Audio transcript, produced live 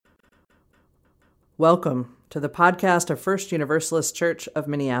Welcome to the podcast of First Universalist Church of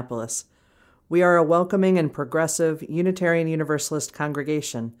Minneapolis. We are a welcoming and progressive Unitarian Universalist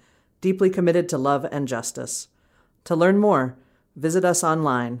congregation, deeply committed to love and justice. To learn more, visit us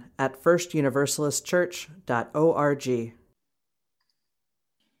online at firstuniversalistchurch.org.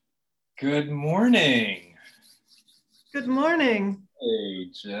 Good morning. Good morning. Hey,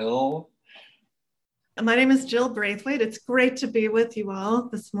 Jill. My name is Jill Braithwaite. It's great to be with you all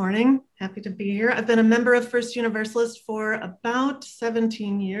this morning. Happy to be here. I've been a member of First Universalist for about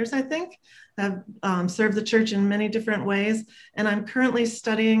 17 years, I think. I've served the church in many different ways, and I'm currently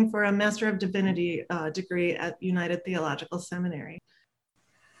studying for a Master of Divinity degree at United Theological Seminary.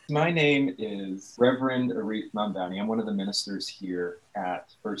 My name is Reverend Arif Mamdani. I'm one of the ministers here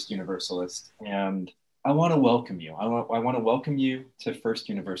at First Universalist, and I want to welcome you. I want to welcome you to First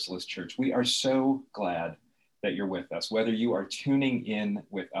Universalist Church. We are so glad that you're with us, whether you are tuning in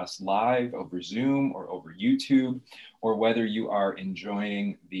with us live over Zoom or over YouTube, or whether you are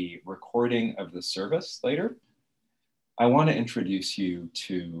enjoying the recording of the service later. I want to introduce you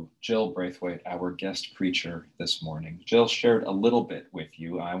to Jill Braithwaite, our guest preacher this morning. Jill shared a little bit with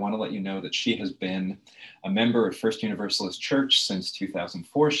you. I want to let you know that she has been a member of First Universalist Church since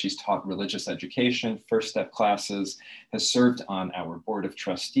 2004. She's taught religious education, first step classes, has served on our board of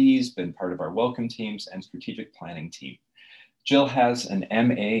trustees, been part of our welcome teams and strategic planning team. Jill has an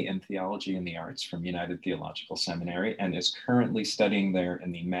MA in Theology and the Arts from United Theological Seminary and is currently studying there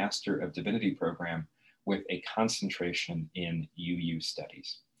in the Master of Divinity program with a concentration in UU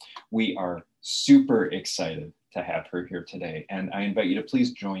studies. We are super excited to have her here today, and I invite you to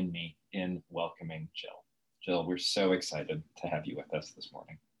please join me in welcoming Jill. Jill, we're so excited to have you with us this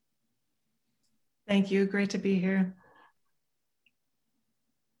morning. Thank you. Great to be here.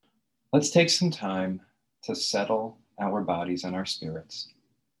 Let's take some time to settle our bodies and our spirits,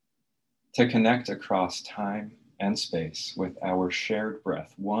 to connect across time and space with our shared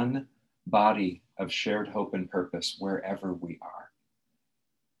breath, one body of shared hope and purpose wherever we are.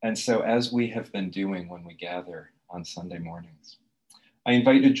 And so, as we have been doing when we gather on Sunday mornings, I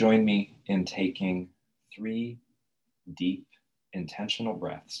invite you to join me in taking 3 deep, intentional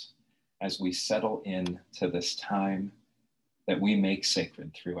breaths as we settle in to this time that we make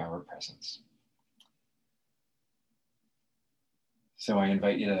sacred through our presence. So I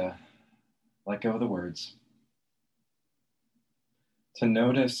invite you to let go of the words, to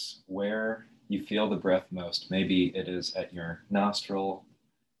notice where you feel the breath most. Maybe it is at your nostril,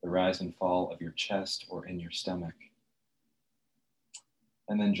 the rise and fall of your chest, or in your stomach.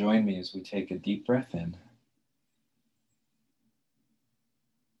 And then join me as we take a deep breath in.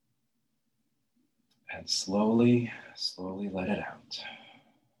 And slowly, slowly let it out.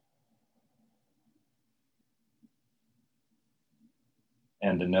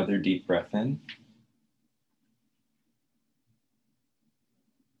 And another deep breath in.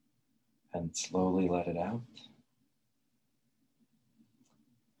 And slowly let it out.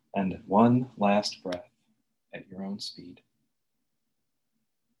 And one last breath at your own speed.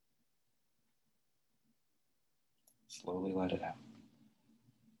 Slowly let it out.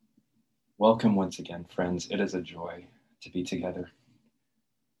 Welcome once again, friends. It is a joy to be together.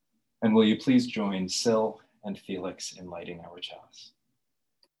 And will you please join Sil and Felix in lighting our chalice?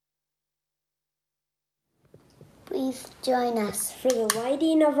 Please join us for the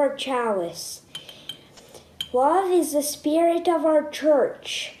lighting of our chalice. Love is the spirit of our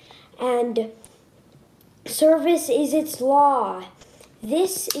church, and service is its law.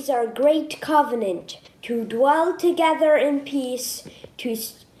 This is our great covenant, to dwell together in peace, to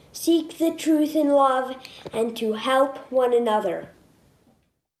seek the truth in love, and to help one another.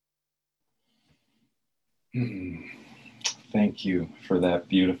 Thank you for that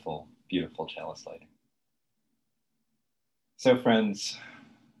beautiful, beautiful chalice lighting. So friends,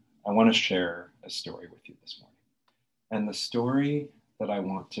 I want to share a story with you this morning. And the story that I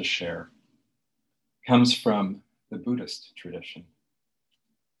want to share comes from the Buddhist tradition.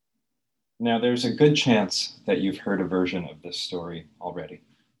 Now, there's a good chance that you've heard a version of this story already.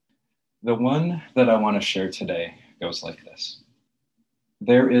 The one that I want to share today goes like this.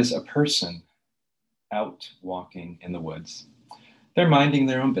 There is a person out walking in the woods. They're minding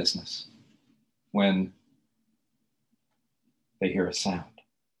their own business when they hear a sound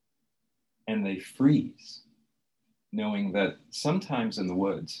and they freeze, knowing that sometimes in the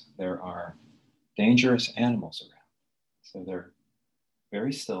woods there are dangerous animals around. So they're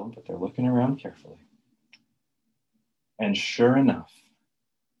very still, but they're looking around carefully. And sure enough,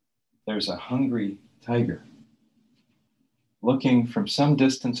 there's a hungry tiger looking from some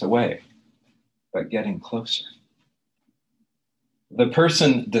distance away, but getting closer. The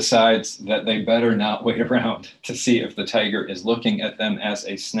person decides that they better not wait around to see if the tiger is looking at them as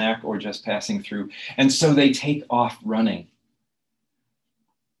a snack or just passing through. And so they take off running.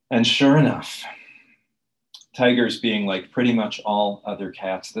 And sure enough, tigers being like pretty much all other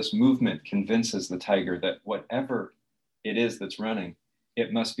cats, this movement convinces the tiger that whatever it is that's running,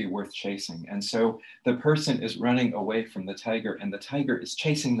 it must be worth chasing. And so the person is running away from the tiger and the tiger is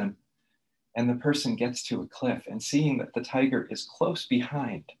chasing them. And the person gets to a cliff, and seeing that the tiger is close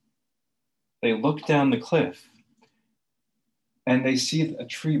behind, they look down the cliff and they see a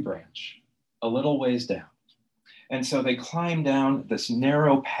tree branch a little ways down. And so they climb down this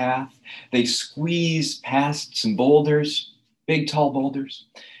narrow path. They squeeze past some boulders, big tall boulders,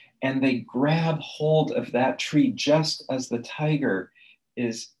 and they grab hold of that tree just as the tiger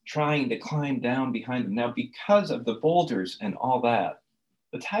is trying to climb down behind them. Now, because of the boulders and all that,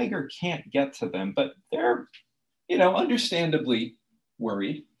 the tiger can't get to them, but they're, understandably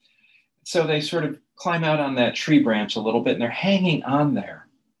worried. So they sort of climb out on that tree branch a little bit, and they're hanging on there,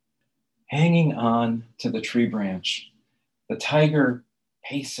 hanging on to the tree branch. The tiger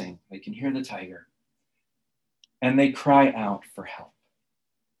pacing, they can hear the tiger, and they cry out for help.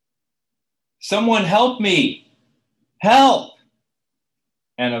 Someone help me, help!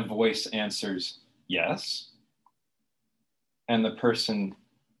 And a voice answers, yes. And the person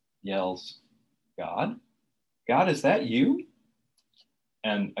yells, God? God, is that you?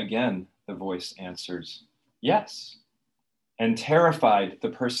 And again, the voice answers, yes. And terrified, the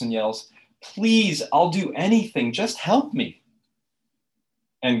person yells, please, I'll do anything, just help me.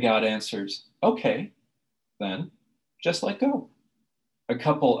 And God answers, okay, then just let go. A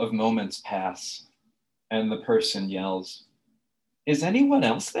couple of moments pass, and the person yells, is anyone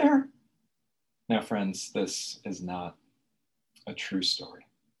else there? Now, friends, this is not a true story.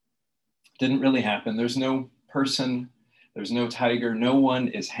 Didn't really happen. There's no person, there's no tiger, no one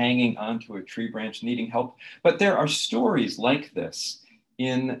is hanging onto a tree branch needing help. But there are stories like this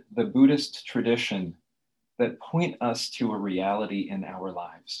in the Buddhist tradition that point us to a reality in our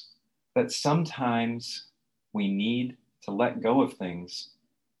lives, that sometimes we need to let go of things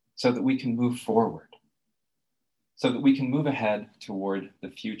so that we can move forward, so that we can move ahead toward the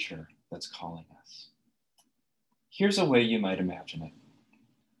future that's calling us. Here's a way you might imagine it.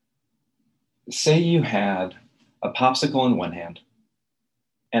 Say you had a popsicle in one hand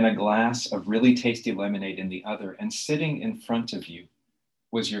and a glass of really tasty lemonade in the other, and sitting in front of you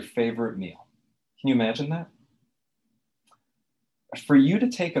was your favorite meal. Can you imagine that? For you to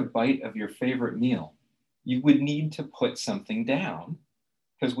take a bite of your favorite meal, you would need to put something down,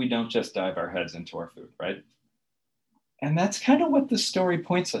 because we don't just dive our heads into our food, right? And that's kind of what the story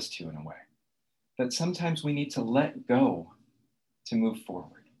points us to in a way, that sometimes we need to let go to move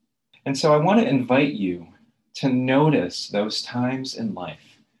forward. And so I want to invite you to notice those times in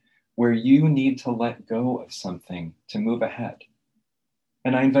life where you need to let go of something to move ahead.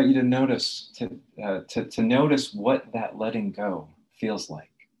 And I invite you to notice, to notice what that letting go feels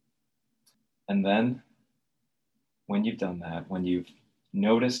like. And then when you've done that, when you've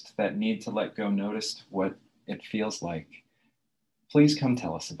noticed that need to let go, noticed what it feels like, please come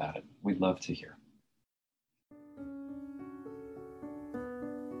tell us about it. We'd love to hear.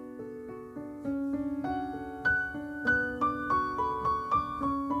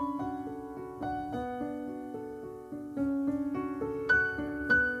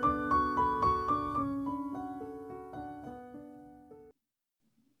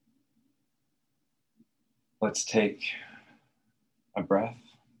 Let's take a breath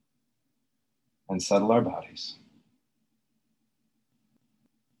and settle our bodies.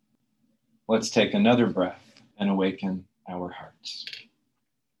 Let's take another breath and awaken our hearts.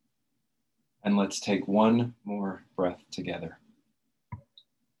 And let's take one more breath together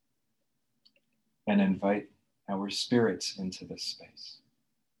and invite our spirits into this space.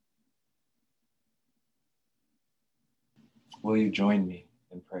 Will you join me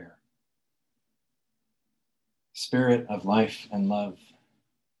in prayer? Spirit of life and love,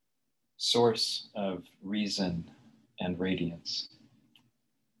 source of reason and radiance.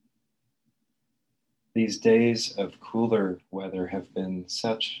 These days of cooler weather have been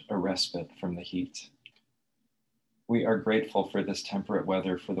such a respite from the heat. We are grateful for this temperate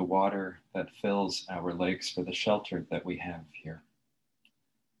weather, for the water that fills our lakes, for the shelter that we have here.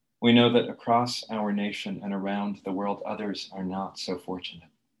 We know that across our nation and around the world, others are not so fortunate.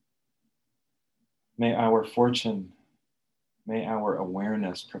 May our fortune, may our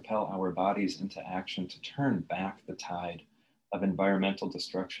awareness propel our bodies into action to turn back the tide of environmental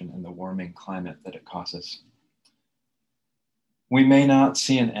destruction and the warming climate that it causes. We may not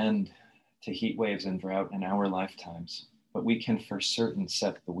see an end to heat waves and drought in our lifetimes, but we can for certain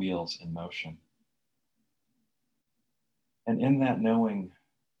set the wheels in motion. And in that knowing,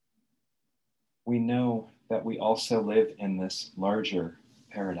 we know that we also live in this larger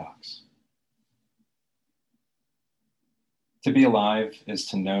paradox. To be alive is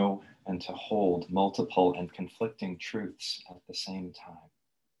to know and to hold multiple and conflicting truths at the same time.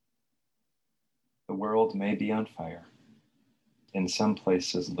 The world may be on fire. In some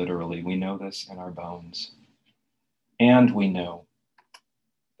places, literally, we know this in our bones. And we know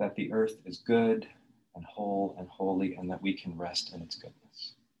that the earth is good and whole and holy, and that we can rest in its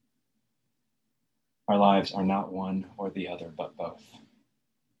goodness. Our lives are not one or the other, but both.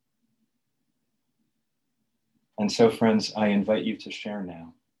 And so, friends, I invite you to share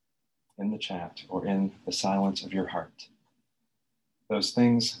now in the chat or in the silence of your heart those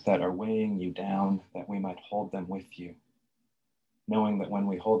things that are weighing you down, that we might hold them with you, knowing that when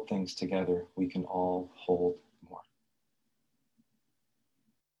we hold things together, we can all hold more.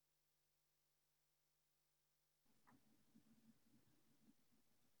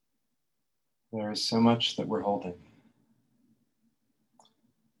 There is so much that we're holding.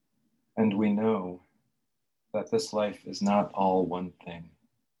 And we know that this life is not all one thing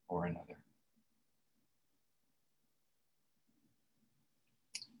or another.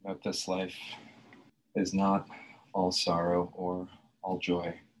 That this life is not all sorrow or all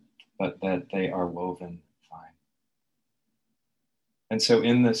joy, but that they are woven fine. And so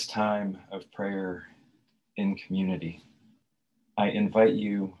in this time of prayer in community, I invite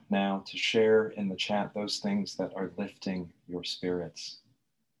you now to share in the chat those things that are lifting your spirits,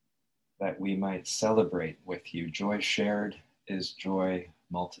 that we might celebrate with you. Joy shared is joy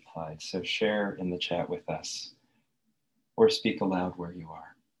multiplied. So share in the chat with us, or speak aloud where you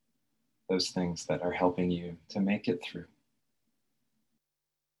are, those things that are helping you to make it through.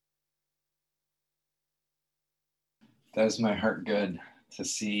 Does my heart good to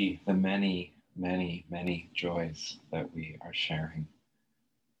see the many, many, many joys that we are sharing.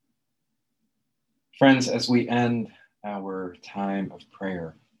 Friends, as we end our time of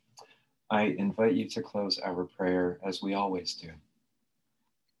prayer, I invite you to close our prayer as we always do.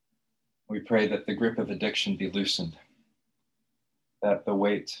 We pray that the grip of addiction be loosened, that the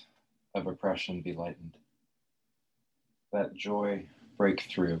weight of oppression be lightened, that joy break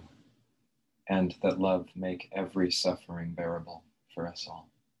through, and that love make every suffering bearable for us all.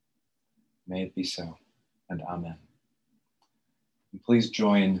 May it be so, and amen. And please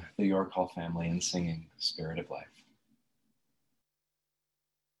join the York Hall family in singing Spirit of Life.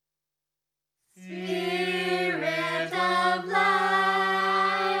 Spirit of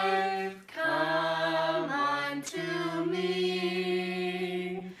life, come unto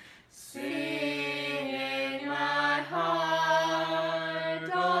me. Sing in my heart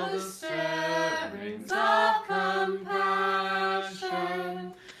all the stirrings of compassion.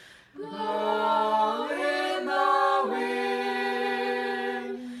 Blow in the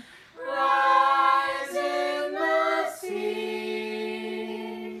wind, rise in the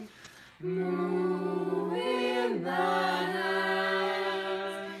sea. Move in the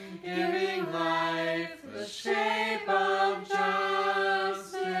hand, giving life the shape of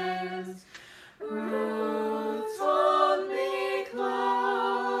justice. Roots hold me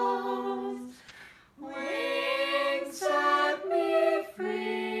close, wings set me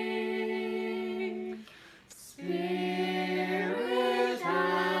free. Spirit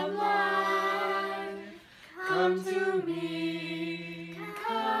of life, come to me,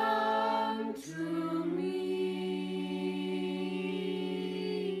 come to me.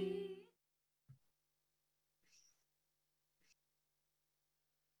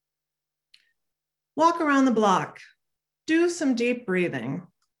 Walk around the block, do some deep breathing,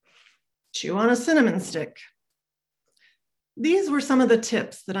 chew on a cinnamon stick. These were some of the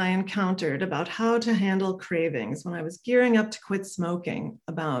tips that I encountered about how to handle cravings when I was gearing up to quit smoking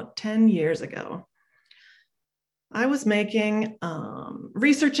about 10 years ago. I was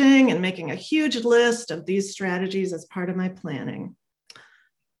researching and making a huge list of these strategies as part of my planning.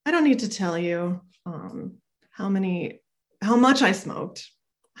 I don't need to tell you how much I smoked,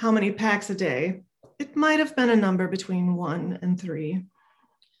 how many packs a day. It might have been a number between 1 and 3.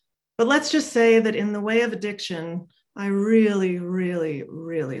 But let's just say that in the way of addiction, I really, really,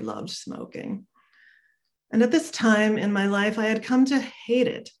 really loved smoking. And at this time in my life, I had come to hate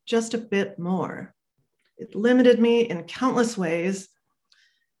it just a bit more. It limited me in countless ways.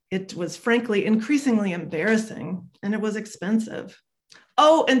 It was frankly increasingly embarrassing, and it was expensive.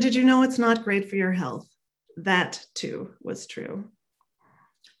 Oh, and did you know it's not great for your health? That too was true.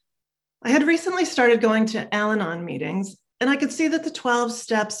 I had recently started going to Al-Anon meetings, and I could see that the 12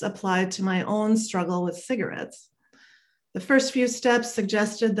 steps applied to my own struggle with cigarettes. The first few steps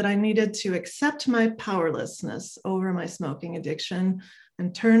suggested that I needed to accept my powerlessness over my smoking addiction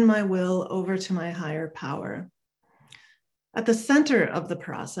and turn my will over to my higher power. At the center of the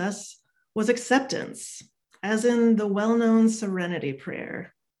process was acceptance, as in the well-known serenity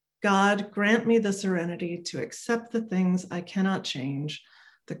prayer. God, grant me the serenity to accept the things I cannot change,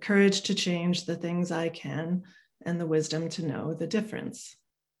 the courage to change the things I can, and the wisdom to know the difference.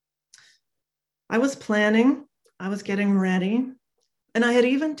 I was planning, I was getting ready, and I had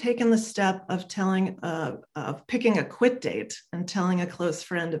even taken the step of picking a quit date and telling a close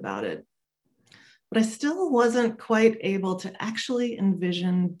friend about it. But I still wasn't quite able to actually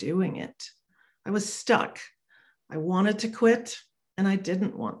envision doing it. I was stuck. I wanted to quit, and I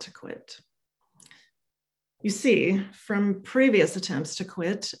didn't want to quit. You see, from previous attempts to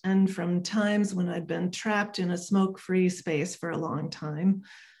quit and from times when I'd been trapped in a smoke-free space for a long time,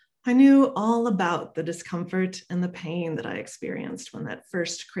 I knew all about the discomfort and the pain that I experienced when that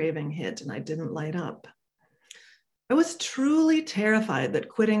first craving hit and I didn't light up. I was truly terrified that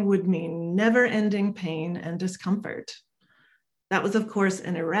quitting would mean never-ending pain and discomfort. That was, of course,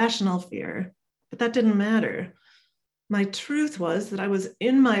 an irrational fear, but that didn't matter. My truth was that I was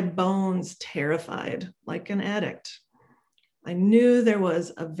in my bones terrified, like an addict. I knew there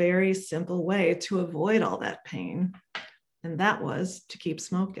was a very simple way to avoid all that pain, and that was to keep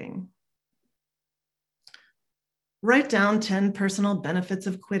smoking. Write down 10 personal benefits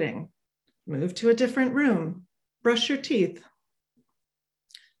of quitting. Move to a different room. Brush your teeth.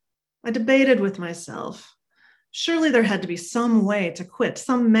 I debated with myself. Surely there had to be some way to quit,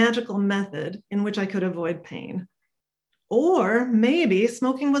 some magical method in which I could avoid pain. Or maybe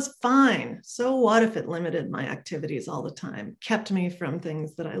smoking was fine. So what if it limited my activities all the time, kept me from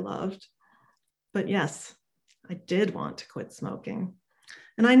things that I loved? But yes, I did want to quit smoking.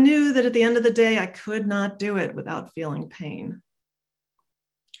 And I knew that at the end of the day, I could not do it without feeling pain.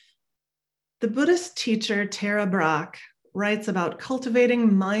 The Buddhist teacher Tara Brach writes about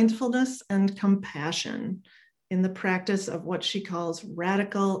cultivating mindfulness and compassion in the practice of what she calls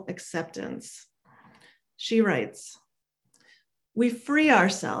radical acceptance. She writes, "We free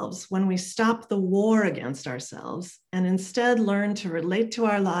ourselves when we stop the war against ourselves and instead learn to relate to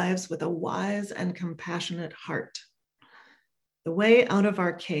our lives with a wise and compassionate heart. The way out of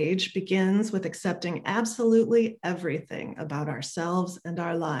our cage begins with accepting absolutely everything about ourselves and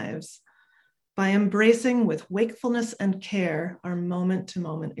our lives, by embracing with wakefulness and care our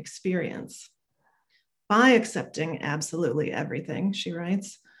moment-to-moment experience. By accepting absolutely everything," she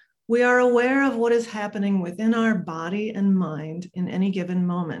writes, "we are aware of what is happening within our body and mind in any given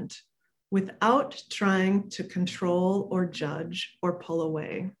moment, without trying to control or judge or pull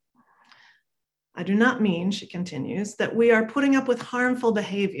away. I do not mean," she continues, "that we are putting up with harmful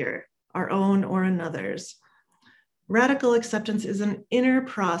behavior, our own or another's. Radical acceptance is an inner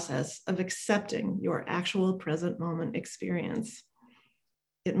process of accepting your actual present moment experience.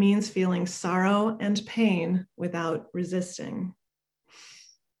 It means feeling sorrow and pain without resisting."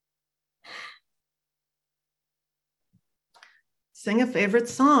 Sing a favorite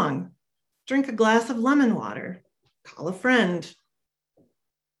song, drink a glass of lemon water, call a friend.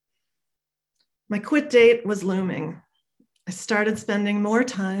 My quit date was looming. I started spending more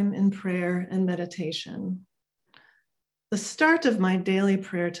time in prayer and meditation. The start of my daily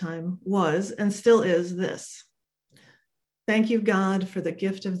prayer time was, and still is, this: "Thank you, God, for the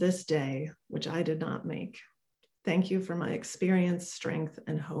gift of this day, which I did not make. Thank you for my experience, strength,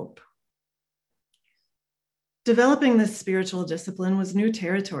 and hope." Developing this spiritual discipline was new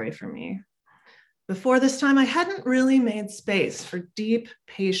territory for me. Before this time, I hadn't really made space for deep,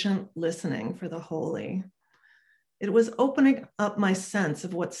 patient listening for the holy. It was opening up my sense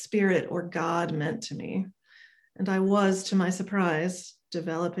of what spirit or God meant to me, and I was, to my surprise,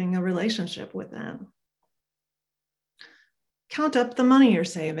 developing a relationship with that. Count up the money you're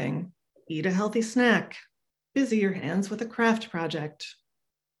saving, eat a healthy snack, busy your hands with a craft project.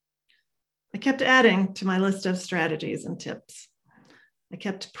 I kept adding to my list of strategies and tips. I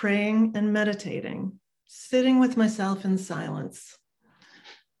kept praying and meditating, sitting with myself in silence.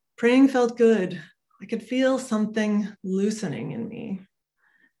 Praying felt good. I could feel something loosening in me,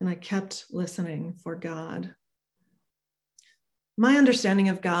 and I kept listening for God. My understanding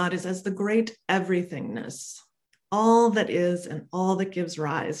of God is as the great everythingness, all that is and all that gives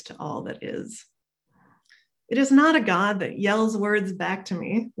rise to all that is. It is not a God that yells words back to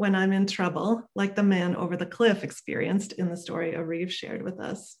me when I'm in trouble, like the man over the cliff experienced in the story Arif shared with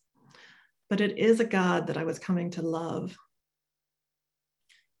us. But it is a God that I was coming to love.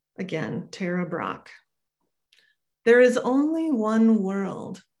 Again, Tara Brach. "There is only one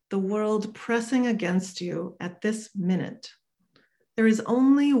world, the world pressing against you at this minute. There is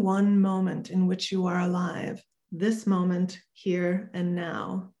only one moment in which you are alive, this moment, here and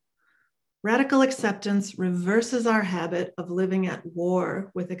now. Radical acceptance reverses our habit of living at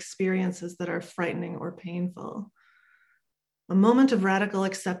war with experiences that are frightening or painful. A moment of radical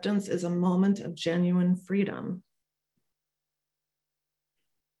acceptance is a moment of genuine freedom.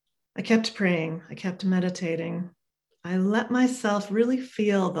 I kept praying, I kept meditating. I let myself really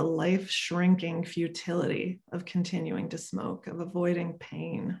feel the life-shrinking futility of continuing to smoke, of avoiding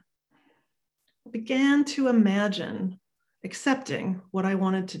pain. I began to imagine accepting what I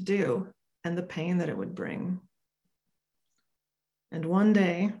wanted to do and the pain that it would bring. And one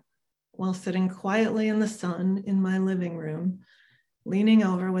day, while sitting quietly in the sun in my living room, leaning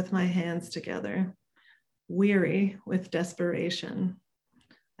over with my hands together, weary with desperation,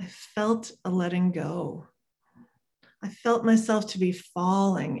 I felt a letting go. I felt myself to be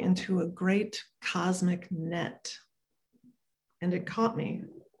falling into a great cosmic net, and it caught me.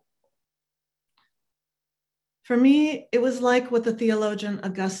 For me, it was like what the theologian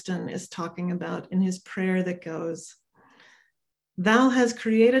Augustine is talking about in his prayer that goes, "Thou hast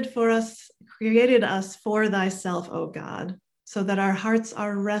created us for thyself, O God, so that our hearts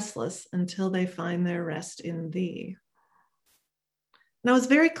are restless until they find their rest in thee." Now, it's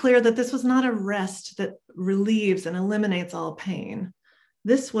very clear that this was not a rest that relieves and eliminates all pain.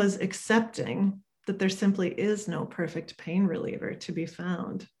 This was accepting that there simply is no perfect pain reliever to be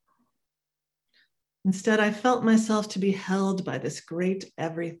found. Instead, I felt myself to be held by this great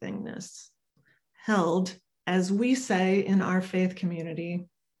everythingness, held, as we say in our faith community,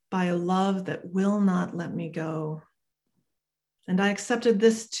 by a love that will not let me go. And I accepted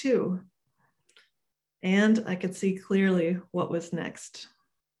this too. And I could see clearly what was next.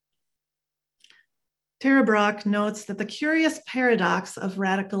 Tara Brach notes that the curious paradox of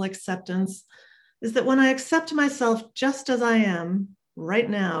radical acceptance is that when I accept myself just as I am right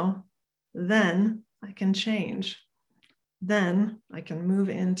now, then I can change. Then I can move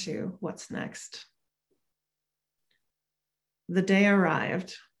into what's next. The day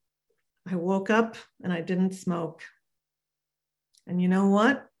arrived. I woke up and I didn't smoke. And you know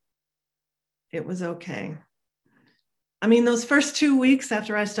what? It was okay. I mean, those first 2 weeks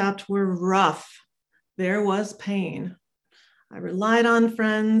after I stopped were rough. There was pain. I relied on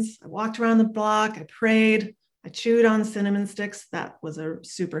friends. I walked around the block. I prayed. I chewed on cinnamon sticks. That was a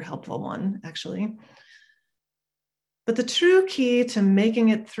super helpful one, actually. But the true key to making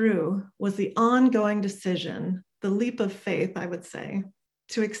it through was the ongoing decision, the leap of faith, I would say,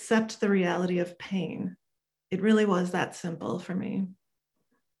 to accept the reality of pain. It really was that simple for me.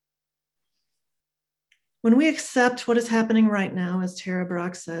 When we accept what is happening right now, as Tara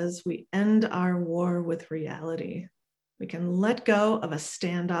Brach says, we end our war with reality. We can let go of a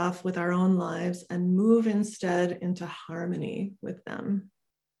standoff with our own lives and move instead into harmony with them.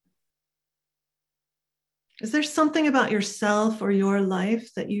 Is there something about yourself or your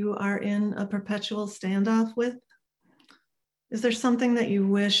life that you are in a perpetual standoff with? Is there something that you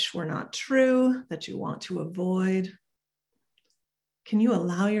wish were not true, that you want to avoid? Can you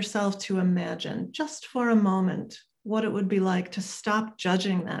allow yourself to imagine just for a moment what it would be like to stop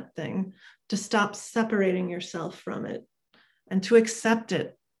judging that thing, to stop separating yourself from it, and to accept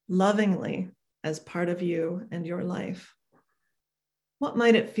it lovingly as part of you and your life? What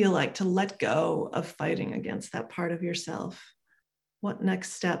might it feel like to let go of fighting against that part of yourself? What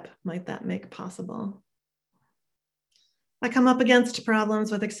next step might that make possible? I come up against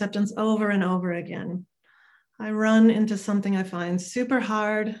problems with acceptance over and over again. I run into something I find super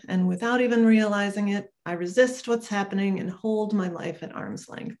hard, and without even realizing it, I resist what's happening and hold my life at arm's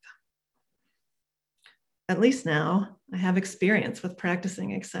length. At least now, I have experience with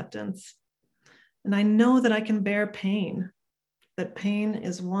practicing acceptance, and I know that I can bear pain, that pain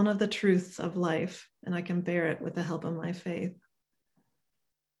is one of the truths of life, and I can bear it with the help of my faith.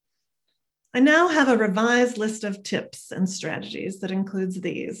 I now have a revised list of tips and strategies that includes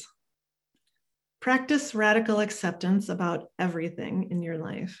these. Practice radical acceptance about everything in your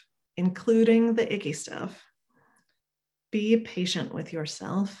life, including the icky stuff. Be patient with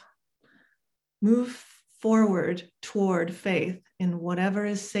yourself. Move forward toward faith in whatever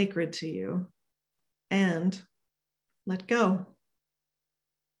is sacred to you, and let go.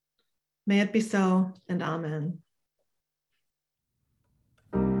 May it be so, and amen.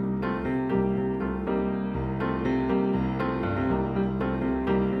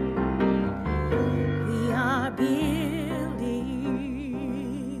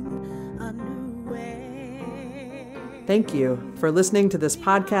 Thank you for listening to this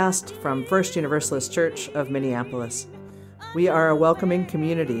podcast from First Universalist Church of Minneapolis. We are a welcoming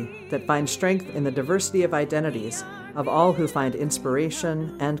community that finds strength in the diversity of identities of all who find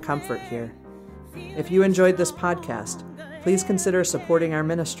inspiration and comfort here. If you enjoyed this podcast, please consider supporting our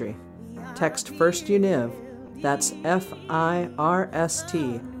ministry. Text First Univ, that's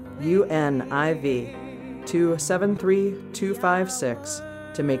FIRSTUNIV, to 73256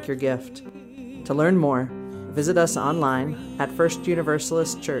 to make your gift. To learn more, visit us online at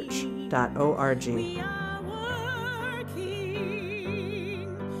firstuniversalistchurch.org.